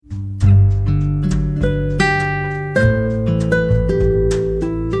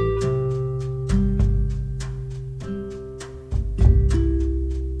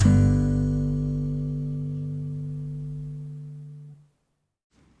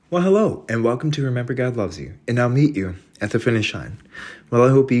Well, hello, and welcome to Remember God Loves You, and I'll meet you at the finish line. Well, I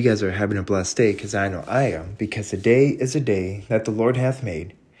hope you guys are having a blessed day, because I know I am, because today is a day that the Lord hath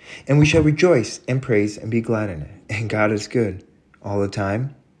made, and we shall rejoice and praise and be glad in it. And God is good all the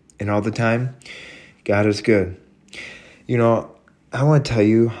time, and all the time, God is good. You know, I want to tell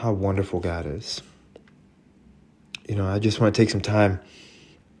you how wonderful God is. I just want to take some time,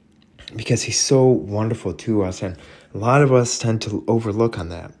 because He's so wonderful to us, and a lot of us tend to overlook on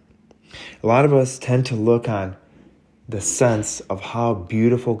that. A lot of us tend to look on the sense of how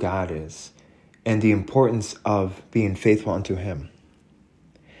beautiful God is and the importance of being faithful unto Him.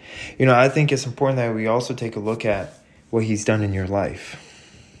 I think it's important that we also take a look at what He's done in your life.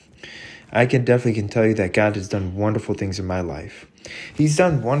 I can tell you that God has done wonderful things in my life. He's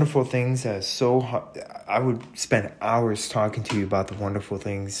done wonderful things that is so hard. I would spend hours talking to you about the wonderful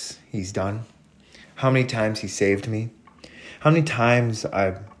things He's done. How many times He saved me. How many times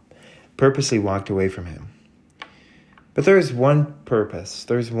I've purposely walked away from Him. But there's one purpose.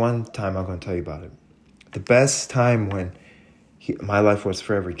 There's one time I'm going to tell you about it. The best time when my life was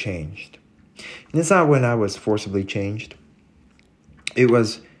forever changed. And it's not when I was forcibly changed. It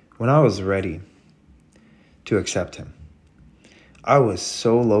was when I was ready to accept Him. I was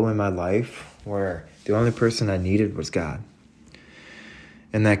so low in my life where the only person I needed was God.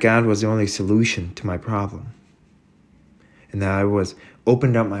 And that God was the only solution to my problem. And that I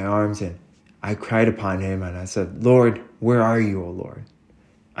opened up my arms and I cried upon Him and I said, Lord, where are you, O Lord?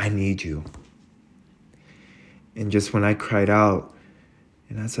 I need you. And just when I cried out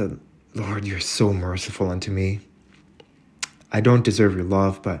and I said, Lord, you're so merciful unto me. I don't deserve your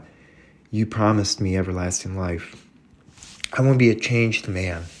love, but you promised me everlasting life. I want to be a changed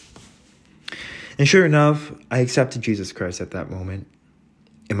man. And sure enough, I accepted Jesus Christ at that moment.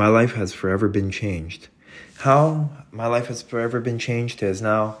 And my life has forever been changed. How my life has forever been changed is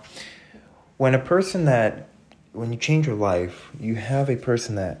now, when you change your life, you have a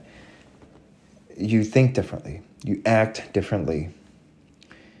person that you think differently, you act differently.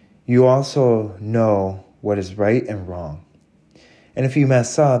 You also know what is right and wrong. And if you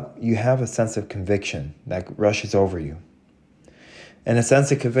mess up, you have a sense of conviction that rushes over you. And a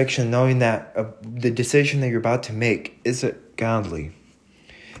sense of conviction knowing that the decision that you're about to make, is it godly?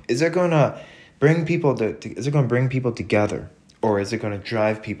 Is it going to bring people together, or is it going to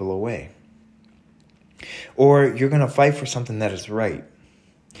drive people away? Or you're going to fight for something that is right.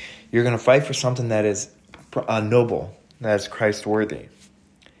 You're going to fight for something that is noble, that is Christ-worthy.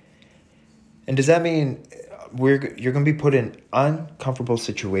 And does that mean you're going to be put in uncomfortable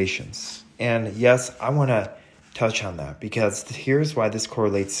situations? And yes, I want to touch on that, because here's why this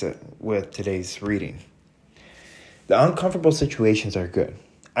correlates with today's reading. The uncomfortable situations are good.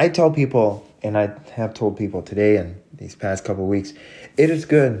 I tell people, and I have told people today and these past couple of weeks, it is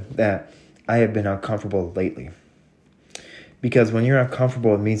good that I have been uncomfortable lately. Because when you're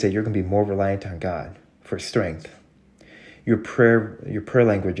uncomfortable, it means that you're going to be more reliant on God for strength. Your prayer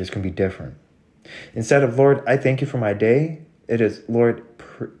language is going to be different. Instead of, Lord, I thank you for my day, it is, Lord,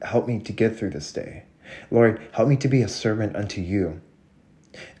 help me to get through this day. Lord, help me to be a servant unto you.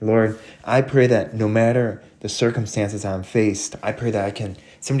 Lord, I pray that no matter the circumstances I'm faced, I pray that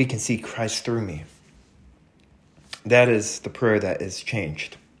somebody can see Christ through me. That is the prayer that is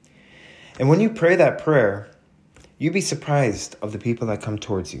changed. And when you pray that prayer, you'd be surprised of the people that come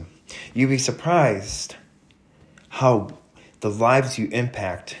towards you. You'd be surprised how the lives you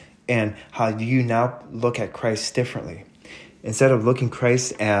impact and how you now look at Christ differently. Instead of looking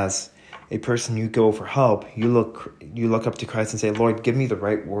Christ as a person you go for help, you look up to Christ and say, Lord, give me the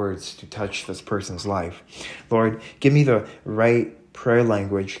right words to touch this person's life. Lord, give me the right prayer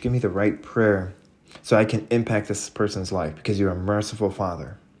language. Give me the right prayer so I can impact this person's life, because you're a merciful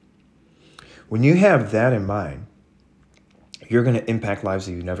Father. When you have that in mind, you're going to impact lives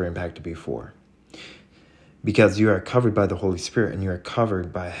that you never impacted before, because you are covered by the Holy Spirit and you are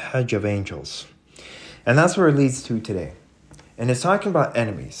covered by a hedge of angels. And that's where it leads to today. And it's talking about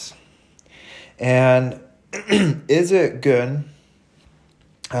enemies. And is it good?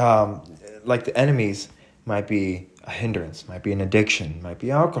 Like the enemies might be a hindrance, might be an addiction, might be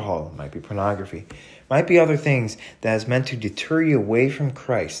alcohol, might be pornography, might be other things that is meant to deter you away from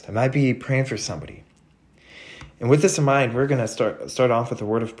Christ. It might be praying for somebody. And with this in mind, we're going to start off with a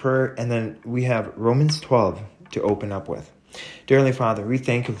word of prayer, and then we have Romans 12 to open up with. Dear Heavenly Father, we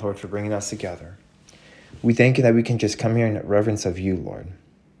thank you, Lord, for bringing us together. We thank you that we can just come here in reverence of you, Lord.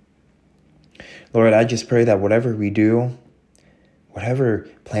 Lord, I just pray that whatever we do, whatever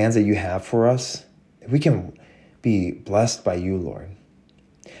plans that you have for us, we can be blessed by you, Lord.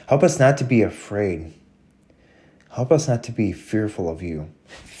 Help us not to be afraid. Help us not to be fearful of you.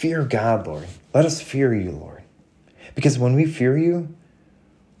 Fear God, Lord. Let us fear you, Lord. Because when we fear you,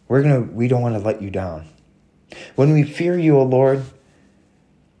 we don't want to let you down. When we fear you, O Lord,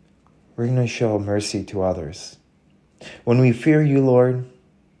 we're going to show mercy to others. When we fear you, Lord,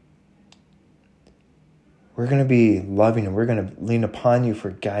 we're going to be loving and we're going to lean upon you for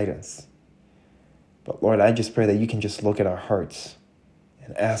guidance. But Lord, I just pray that you can just look at our hearts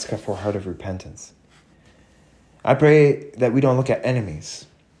and ask for a heart of repentance. I pray that we don't look at enemies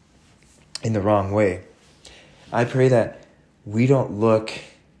in the wrong way. I pray that we don't look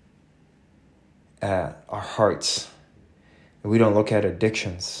at our hearts and we don't look at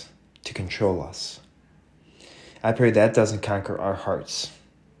addictions to control us. I pray that doesn't conquer our hearts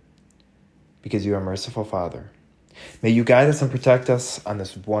because you are a merciful Father. May you guide us and protect us on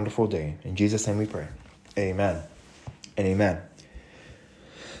this wonderful day. In Jesus' name we pray. Amen and amen.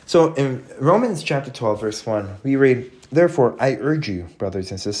 So in Romans chapter 12, verse 1, we read, "Therefore, I urge you, brothers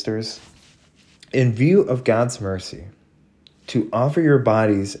and sisters, in view of God's mercy, to offer your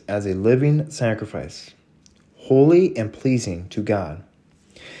bodies as a living sacrifice, holy and pleasing to God.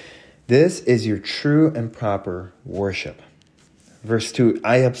 This is your true and proper worship." Verse 2,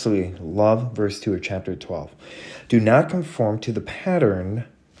 I absolutely love verse 2 of chapter 12. "Do not conform to the pattern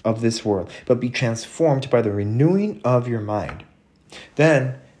of this world, but be transformed by the renewing of your mind.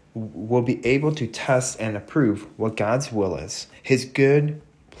 Then we'll be able to test and approve what God's will is, his good,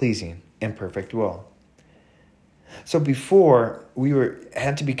 pleasing, and perfect will." So before, we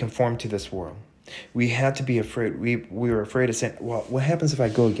had to be conformed to this world. We had to be afraid. We were afraid of saying, well, what happens if I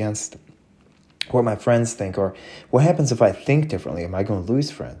go against what my friends think? Or what happens if I think differently? Am I going to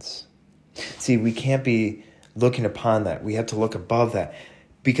lose friends? See, we can't be looking upon that. We have to look above that.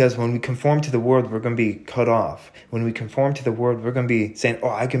 Because when we conform to the world, we're going to be cut off. When we conform to the world, we're going to be saying, oh,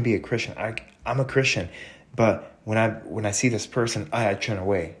 I can be a Christian. I'm a Christian. But when I see this person, I turn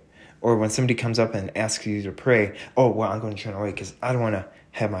away. Or when somebody comes up and asks you to pray, oh, well, I'm going to turn away because I don't want to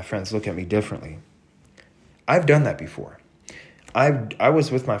have my friends look at me differently. I've done that before. I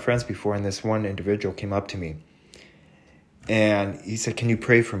was with my friends before, and this one individual came up to me. And he said, "Can you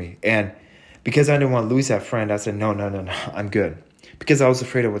pray for me?" And because I didn't want to lose that friend, I said, no, I'm good. Because I was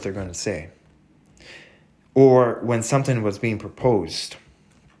afraid of what they're going to say. Or when something was being proposed,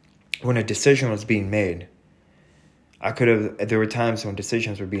 when a decision was being made, there were times when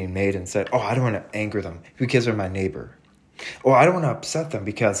decisions were being made and said, oh, I don't want to anger them because they're my neighbor. Or I don't want to upset them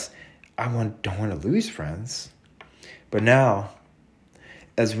because I don't want to lose friends. But now,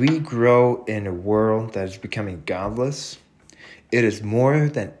 as we grow in a world that is becoming godless, it is more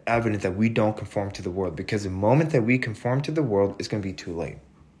than evident that we don't conform to the world, because the moment that we conform to the world, it's going to be too late.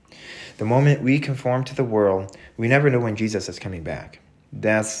 The moment we conform to the world, we never know when Jesus is coming back.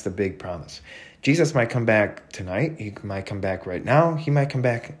 That's the big promise. Jesus might come back tonight. He might come back right now. He might come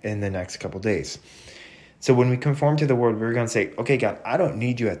back in the next couple days. So when we conform to the world, we're going to say, okay, God, I don't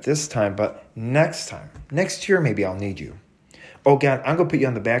need you at this time, but next time, next year, maybe I'll need you. Oh, God, I'm going to put you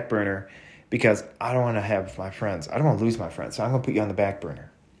on the back burner because I don't want to have my friends. I don't want to lose my friends, so I'm going to put you on the back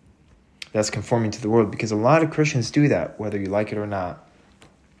burner. That's conforming to the world, because a lot of Christians do that, whether you like it or not.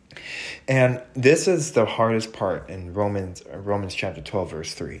 And this is the hardest part in Romans chapter 12,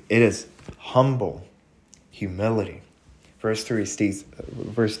 verse 3. It is humble humility. Verse 3 states,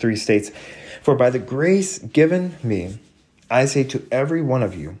 "For by the grace given me, I say to every one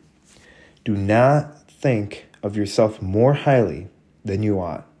of you, do not think of yourself more highly than you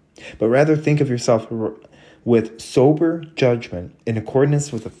ought, but rather think of yourself with sober judgment in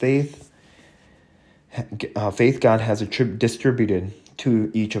accordance with the faith God has distributed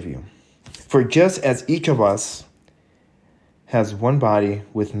to each of you. For just as each of us has one body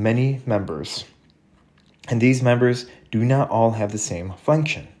with many members, and these members do not all have the same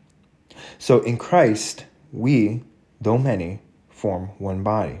function, so in Christ we, though many, form one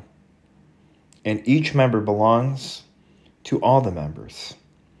body, and each member belongs to all the members.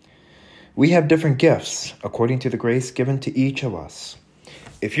 We have different gifts according to the grace given to each of us.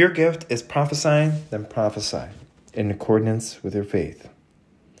 If your gift is prophesying, then prophesy in accordance with your faith.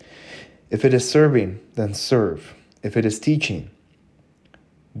 If it is serving, then serve. If it is teaching,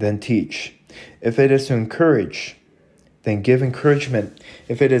 then teach. If it is to encourage, then give encouragement.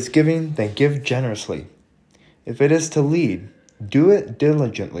 If it is giving, then give generously. If it is to lead, do it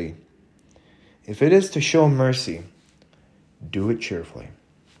diligently. If it is to show mercy, do it cheerfully.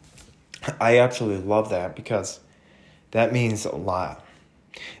 I absolutely love that, because that means a lot.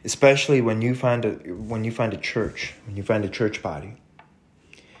 Especially when you find a church, when you find a church body,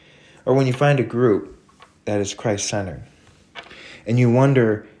 or when you find a group that is Christ-centered, and you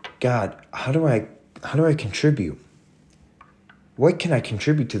wonder, God, how do I how do I contribute? What can I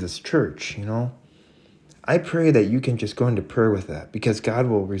contribute to this church, I pray that you can just go into prayer with that, because God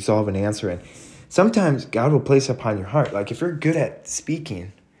will resolve an answer. And sometimes God will place upon your heart. Like if you're good at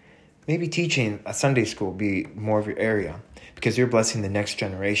speaking, maybe teaching a Sunday school will be more of your area, because you're blessing the next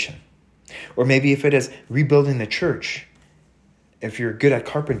generation. Or maybe if it is rebuilding the church, if you're good at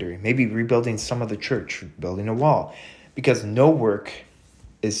carpentry, maybe rebuilding some of the church, building a wall, because no work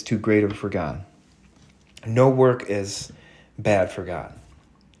is too great for God. No work is bad for God.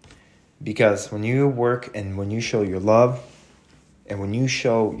 Because when you work and when you show your love and when you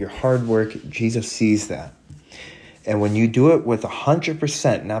show your hard work, Jesus sees that. And when you do it with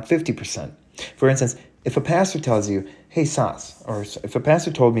 100%, not 50%. For instance, if a pastor tells you, hey, Sas, or if a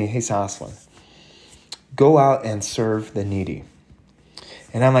pastor told me, hey, Saslin, go out and serve the needy.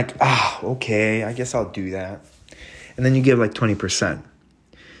 And I'm like, okay, I guess I'll do that. And then you give like 20%.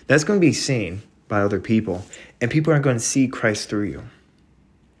 That's going to be seen by other people. And people aren't going to see Christ through you.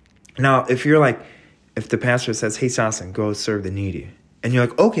 Now, if the pastor says, hey, Saslin, go serve the needy. And you're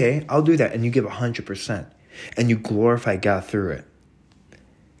like, okay, I'll do that. And you give 100%. And you glorify God through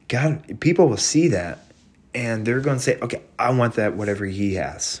it. People will see that. And they're going to say, okay, I want that, whatever he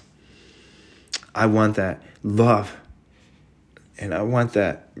has. I want that love. And I want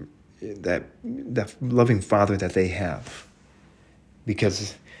that loving Father that they have.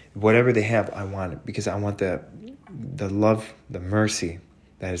 Because whatever they have, I want it. Because I want the love, the mercy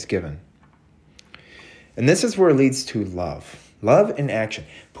that is given. And this is where it leads to love. Love in action.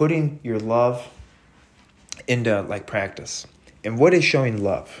 Putting your love into practice. And what is showing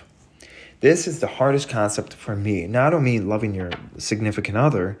love? This is the hardest concept for me. Not only loving your significant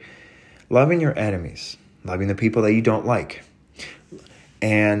other, loving your enemies. Loving the people that you don't like.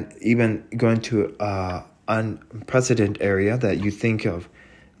 And even going to an unprecedented area that you think of,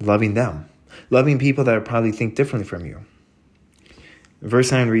 loving them. Loving people that probably think differently from you.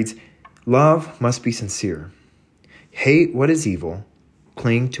 Verse 9 reads, love must be sincere. Hate what is evil.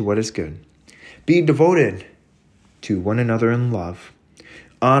 Cling to what is good. Be devoted to one another in love.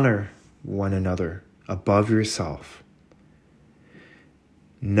 Honor one another above yourself.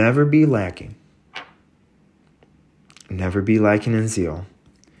 Never be lacking. Never be lacking in zeal.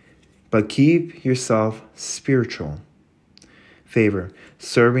 But keep yourself spiritual. Favor,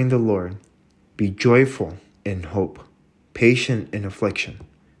 serving the Lord. Be joyful in hope. Patient in affliction.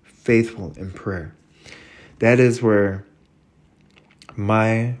 Faithful in prayer. That is where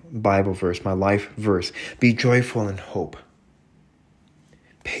my Bible verse, my life verse, be joyful in hope.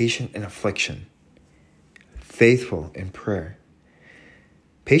 Patient in affliction. Faithful in prayer.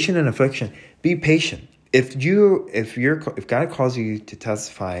 Patient in affliction. Be patient. If God calls you to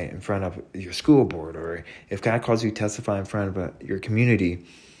testify in front of your school board, or if God calls you to testify in front of your community,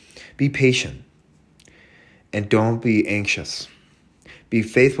 be patient and don't be anxious. Be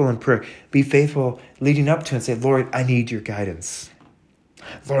faithful in prayer. Be faithful leading up to and say, Lord, I need your guidance.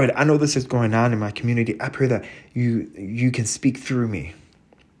 Lord, I know this is going on in my community. I pray that you can speak through me.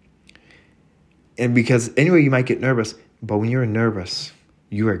 And because anyway, you might get nervous, but when you're nervous,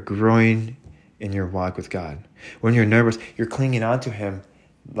 you are growing in your walk with God. When you're nervous, you're clinging on to him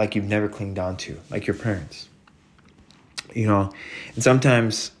like you've never clinged on to, like your parents. And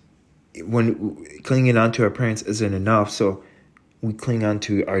sometimes when clinging on to our parents isn't enough, so we cling on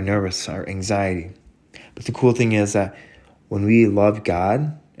to our our anxiety. But the cool thing is that when we love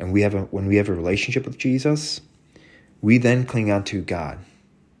God and when we have a relationship with Jesus, we then cling on to God.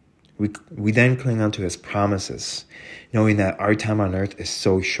 We then cling on to his promises, knowing that our time on earth is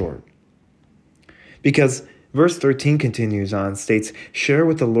so short. Because verse 13 continues on, states, share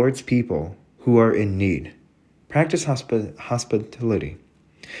with the Lord's people who are in need. Practice hospitality.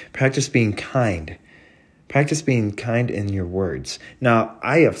 Practice being kind. Practice being kind in your words. Now,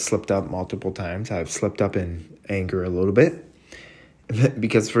 I have slipped up multiple times. I've slipped up in anger a little bit.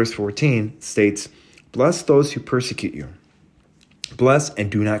 Because verse 14 states, bless those who persecute you. Bless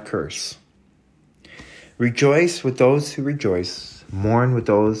and do not curse. Rejoice with those who rejoice. Mourn with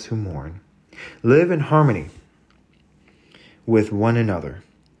those who mourn. Live in harmony with one another.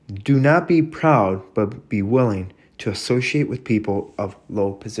 Do not be proud, but be willing to associate with people of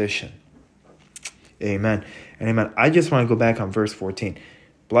low position. Amen and amen. I just want to go back on verse 14.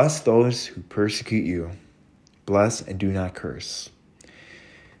 Bless those who persecute you. Bless and do not curse.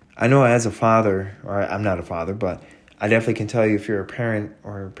 I know as a father, or I'm not a father, but I definitely can tell you if you're a parent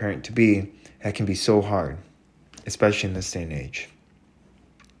or a parent-to-be, that can be so hard, especially in this day and age.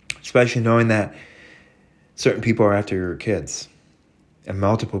 Especially knowing that certain people are after your kids. And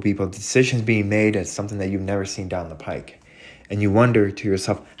multiple people, decisions being made as something that you've never seen down the pike. And you wonder to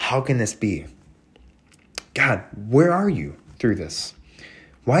yourself, how can this be? God, where are you through this?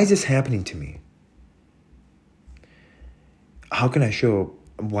 Why is this happening to me? How can I show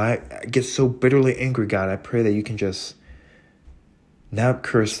why I get so bitterly angry, God? I pray that you can just not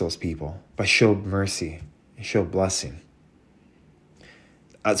curse those people, but show mercy and show blessing.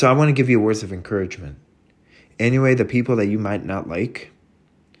 So I want to give you words of encouragement. Anyway, the people that you might not like,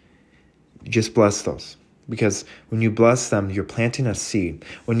 just bless those. Because when you bless them, you're planting a seed.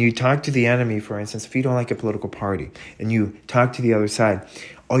 When you talk to the enemy, for instance, if you don't like a political party and you talk to the other side,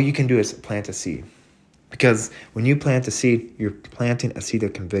 all you can do is plant a seed. Because when you plant a seed, you're planting a seed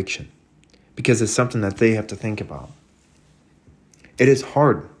of conviction. Because it's something that they have to think about. It is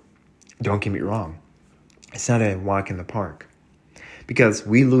hard. Don't get me wrong. It's not a walk in the park. Because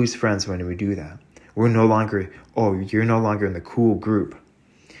we lose friends when we do that. We're no longer, you're no longer in the cool group.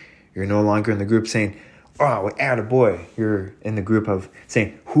 You're no longer in the group saying, oh, attaboy. You're in the group of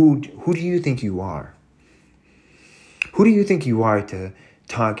saying, who do you think you are? Who do you think you are to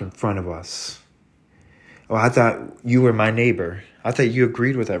talk in front of us? Oh, I thought you were my neighbor. I thought you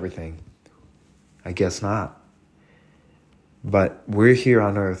agreed with everything. I guess not. But we're here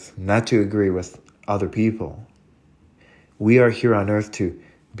on earth not to agree with other people. We are here on earth to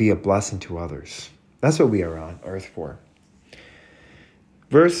be a blessing to others. That's what we are on earth for.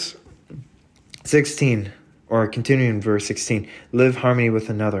 Verse 16, or continuing in verse 16, live harmony with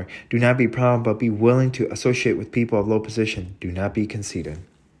another. Do not be proud, but be willing to associate with people of low position. Do not be conceited.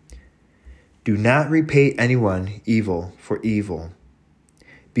 Do not repay anyone evil for evil.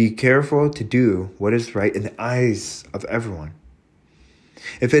 Be careful to do what is right in the eyes of everyone.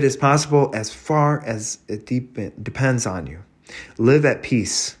 If it is possible, as far as it depends on you, live at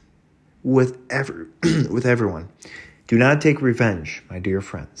peace with everyone. Do not take revenge, my dear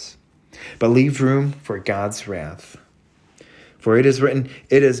friends, but leave room for God's wrath. For it is written,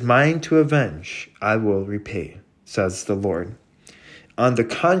 it is mine to avenge, I will repay, says the Lord. On the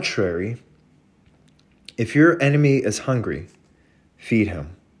contrary, if your enemy is hungry, feed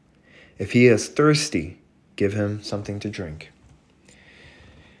him. If he is thirsty, give him something to drink.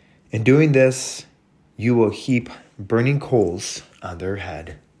 In doing this, you will heap burning coals on their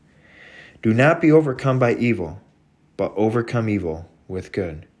head. Do not be overcome by evil, but overcome evil with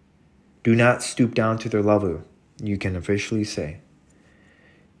good. Do not stoop down to their level, you can officially say.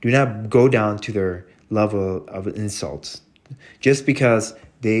 Do not go down to their level of insults. Just because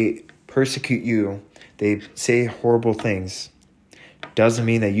they persecute you, they say horrible things, doesn't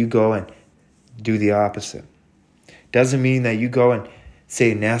mean that you go and do the opposite. Doesn't mean that you go and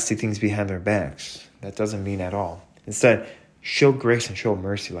say nasty things behind their backs. That doesn't mean at all. Instead, show grace and show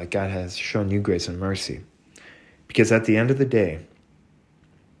mercy like God has shown you grace and mercy. Because at the end of the day,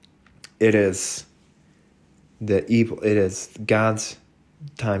 it is God's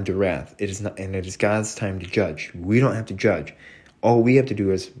time to wrath. It is God's time to judge. We don't have to judge. All we have to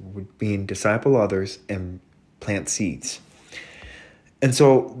do is disciple others and plant seeds. And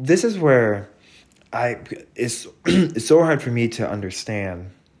so this is where it's so hard for me to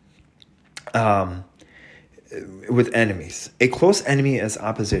understand with enemies. A close enemy is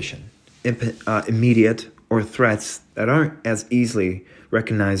opposition, immediate, or threats that aren't as easily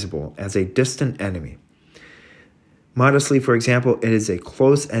recognizable as a distant enemy. Modestly, for example, it is a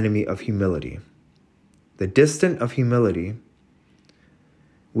close enemy of humility. The distant of humility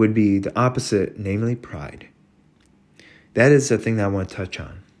would be the opposite, namely pride. That is the thing that I want to touch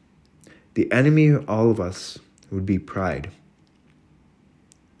on. The enemy of all of us would be pride.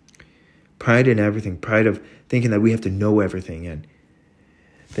 Pride in everything. Pride of thinking that we have to know everything and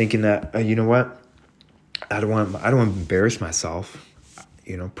thinking that, you know what? I don't want to embarrass myself.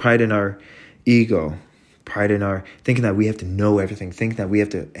 Pride in our ego. Pride in our thinking that we have to know everything. Thinking that we have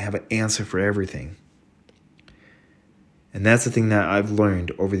to have an answer for everything. And that's the thing that I've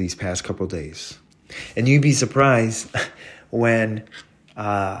learned over these past couple of days. And you'd be surprised when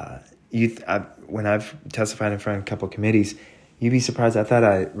when I've testified in front of a couple of committees, you'd be surprised. I thought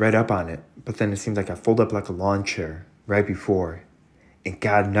I read up on it, but then it seems like I fold up like a lawn chair right before, and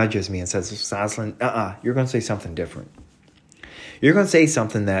God nudges me and says, "Saslin, you're going to say something different. You're going to say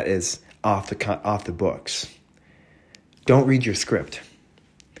something that is off the books. Don't read your script.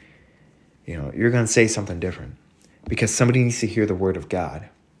 You're going to say something different because somebody needs to hear the word of God.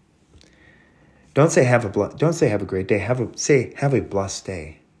 Don't say have a great day. Say have a blessed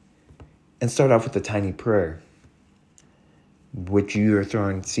day, and start off with a tiny prayer, which you are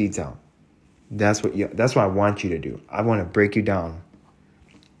throwing seeds out. That's what I want you to do. I want to break you down.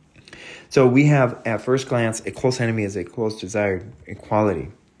 So we have, at first glance, a close enemy is a close desired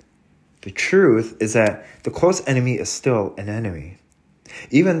equality. The truth is that the close enemy is still an enemy.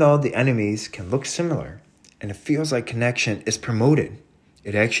 Even though the enemies can look similar, and it feels like connection is promoted,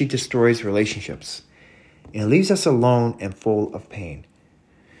 it actually destroys relationships. And it leaves us alone and full of pain.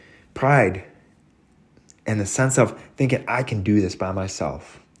 Pride, and the sense of thinking I can do this by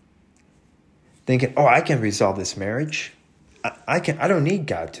myself. Thinking, oh, I can resolve this marriage. I don't need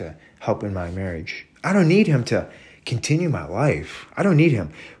God to help in my marriage. I don't need him to continue my life. I don't need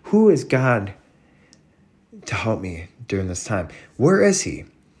him. Who is God to help me during this time? Where is he?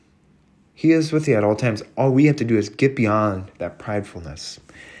 He is with you at all times. All we have to do is get beyond that pridefulness.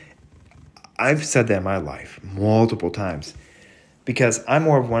 I've said that in my life multiple times because I'm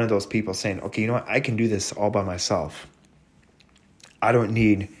more of one of those people saying, okay, you know what? I can do this all by myself. I don't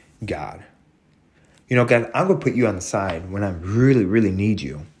need God. You know, God, I'm going to put you on the side when I really, really need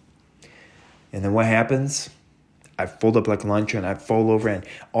you. And then what happens? I fold up like lunch and I fold over and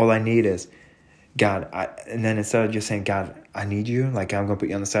all I need is God. And then instead of just saying, God, I need you, like I'm going to put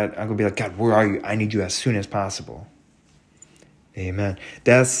you on the side, I'm going to be like, God, where are you? I need you as soon as possible. Amen.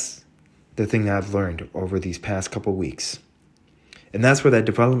 That's the thing that I've learned over these past couple weeks. And that's where that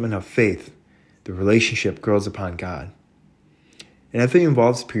development of faith, the relationship grows upon God. And if it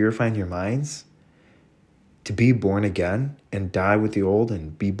involves purifying your minds to be born again and die with the old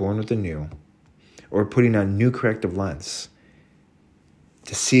and be born with the new, or putting on a new corrective lens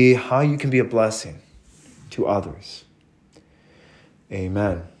to see how you can be a blessing to others.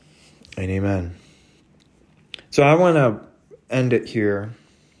 Amen and amen. So I want to end it here.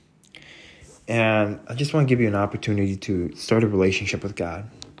 And I just want to give you an opportunity to start a relationship with God.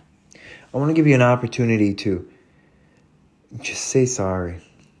 I want to give you an opportunity to just say sorry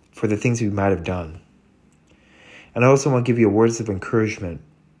for the things you might have done. And I also want to give you words of encouragement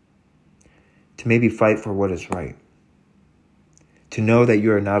to maybe fight for what is right. To know that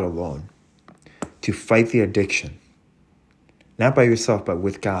you are not alone. To fight the addiction. Not by yourself, but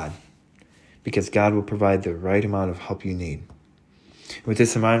with God. Because God will provide the right amount of help you need. With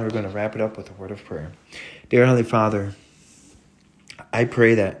this in mind, we're going to wrap it up with a word of prayer. Dear Heavenly Father, I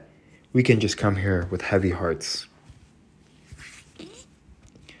pray that we can just come here with heavy hearts.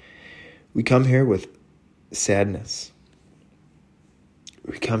 We come here with sadness.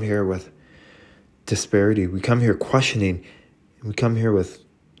 We come here with disparity. We come here questioning. We come here with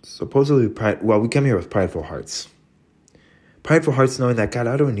supposedly pride. Well, we come here with prideful hearts. Prideful hearts knowing that, God,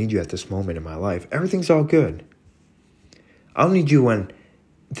 I don't need you at this moment in my life. Everything's all good. I'll need you when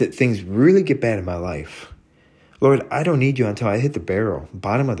things really get bad in my life. Lord, I don't need you until I hit the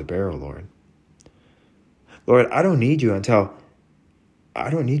bottom of the barrel, Lord. Lord, I don't need you,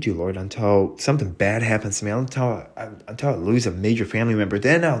 Lord, until something bad happens to me, until I lose a major family member.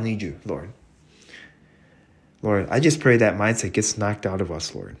 Then I'll need you, Lord. Lord, I just pray that mindset gets knocked out of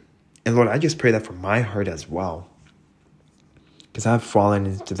us, Lord. And Lord, I just pray that for my heart as well. Because I've fallen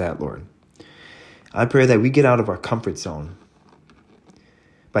into that, Lord. I pray that we get out of our comfort zone.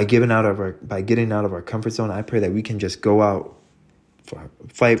 By getting out of our comfort zone, I pray that we can just go out,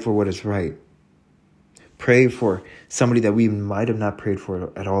 fight for what is right. Pray for somebody that we might have not prayed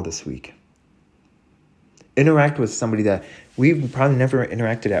for at all this week. Interact with somebody that we've probably never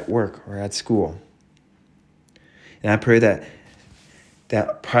interacted at work or at school. And I pray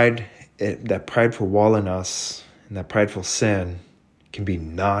that prideful wall in us and that prideful sin can be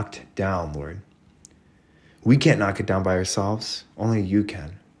knocked down, Lord. We can't knock it down by ourselves. Only you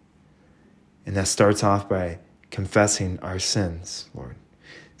can. And that starts off by confessing our sins, Lord.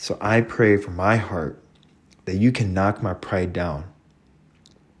 So I pray from my heart that you can knock my pride down.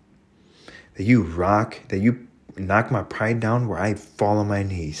 That you knock my pride down where I fall on my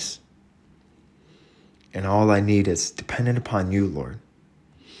knees. And all I need is dependent upon you, Lord.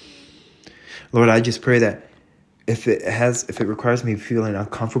 Lord, I just pray that if it requires me feeling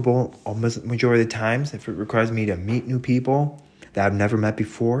uncomfortable almost majority of the times, if it requires me to meet new people that I've never met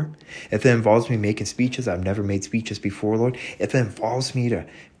before, if it involves me making speeches I've never made speeches before, Lord, if it involves me to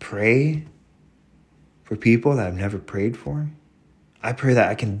pray for people that I've never prayed for, I pray that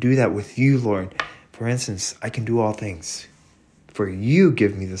I can do that with you, Lord. For instance, I can do all things, for you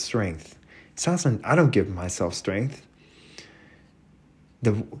give me the strength. It's not something, I don't give myself strength.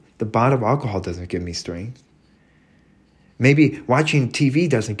 The bottle of alcohol doesn't give me strength. Maybe watching TV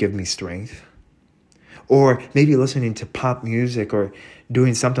doesn't give me strength. Or maybe listening to pop music or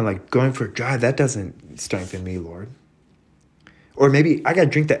doing something like going for a drive, that doesn't strengthen me, Lord. Or maybe I got to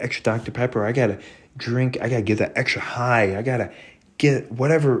drink that extra Dr. Pepper. I got to get that extra high. I got to get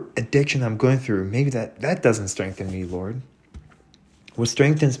whatever addiction I'm going through. Maybe that doesn't strengthen me, Lord. What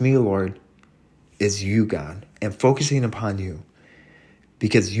strengthens me, Lord, is you, God, and focusing upon you.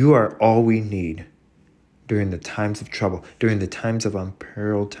 Because you are all we need during the times of trouble, during the times of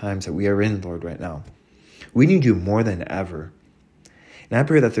unparalleled times that we are in, Lord, right now. We need you more than ever. And I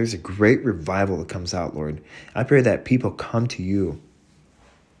pray that there's a great revival that comes out, Lord. I pray that people come to you.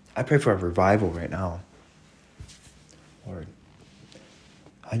 I pray for a revival right now, Lord.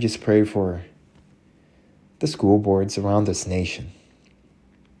 I just pray for the school boards around this nation.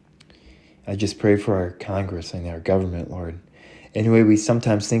 I just pray for our Congress and our government, Lord. Anyway, we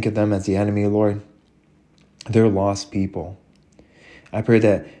sometimes think of them as the enemy, Lord. They're lost people. I pray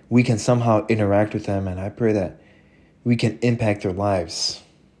that we can somehow interact with them, and I pray that we can impact their lives.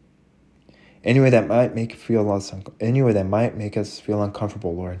 Anyway, that might make us feel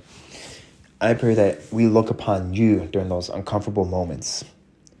uncomfortable, Lord. I pray that we look upon you during those uncomfortable moments,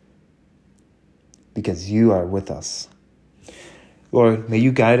 because you are with us. Lord, may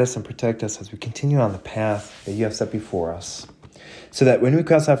you guide us and protect us as we continue on the path that you have set before us, so that when we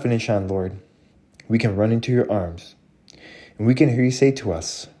cross that finish line, Lord, we can run into your arms, and we can hear you say to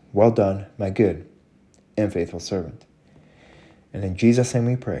us, "Well done, my good and faithful servant." And in Jesus' name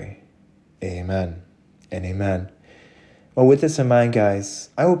we pray. Amen and amen. Well, with this in mind, guys,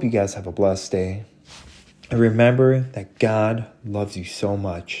 I hope you guys have a blessed day. And remember that God loves you so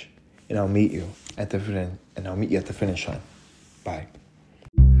much. And I'll meet you at the finish line. Bye.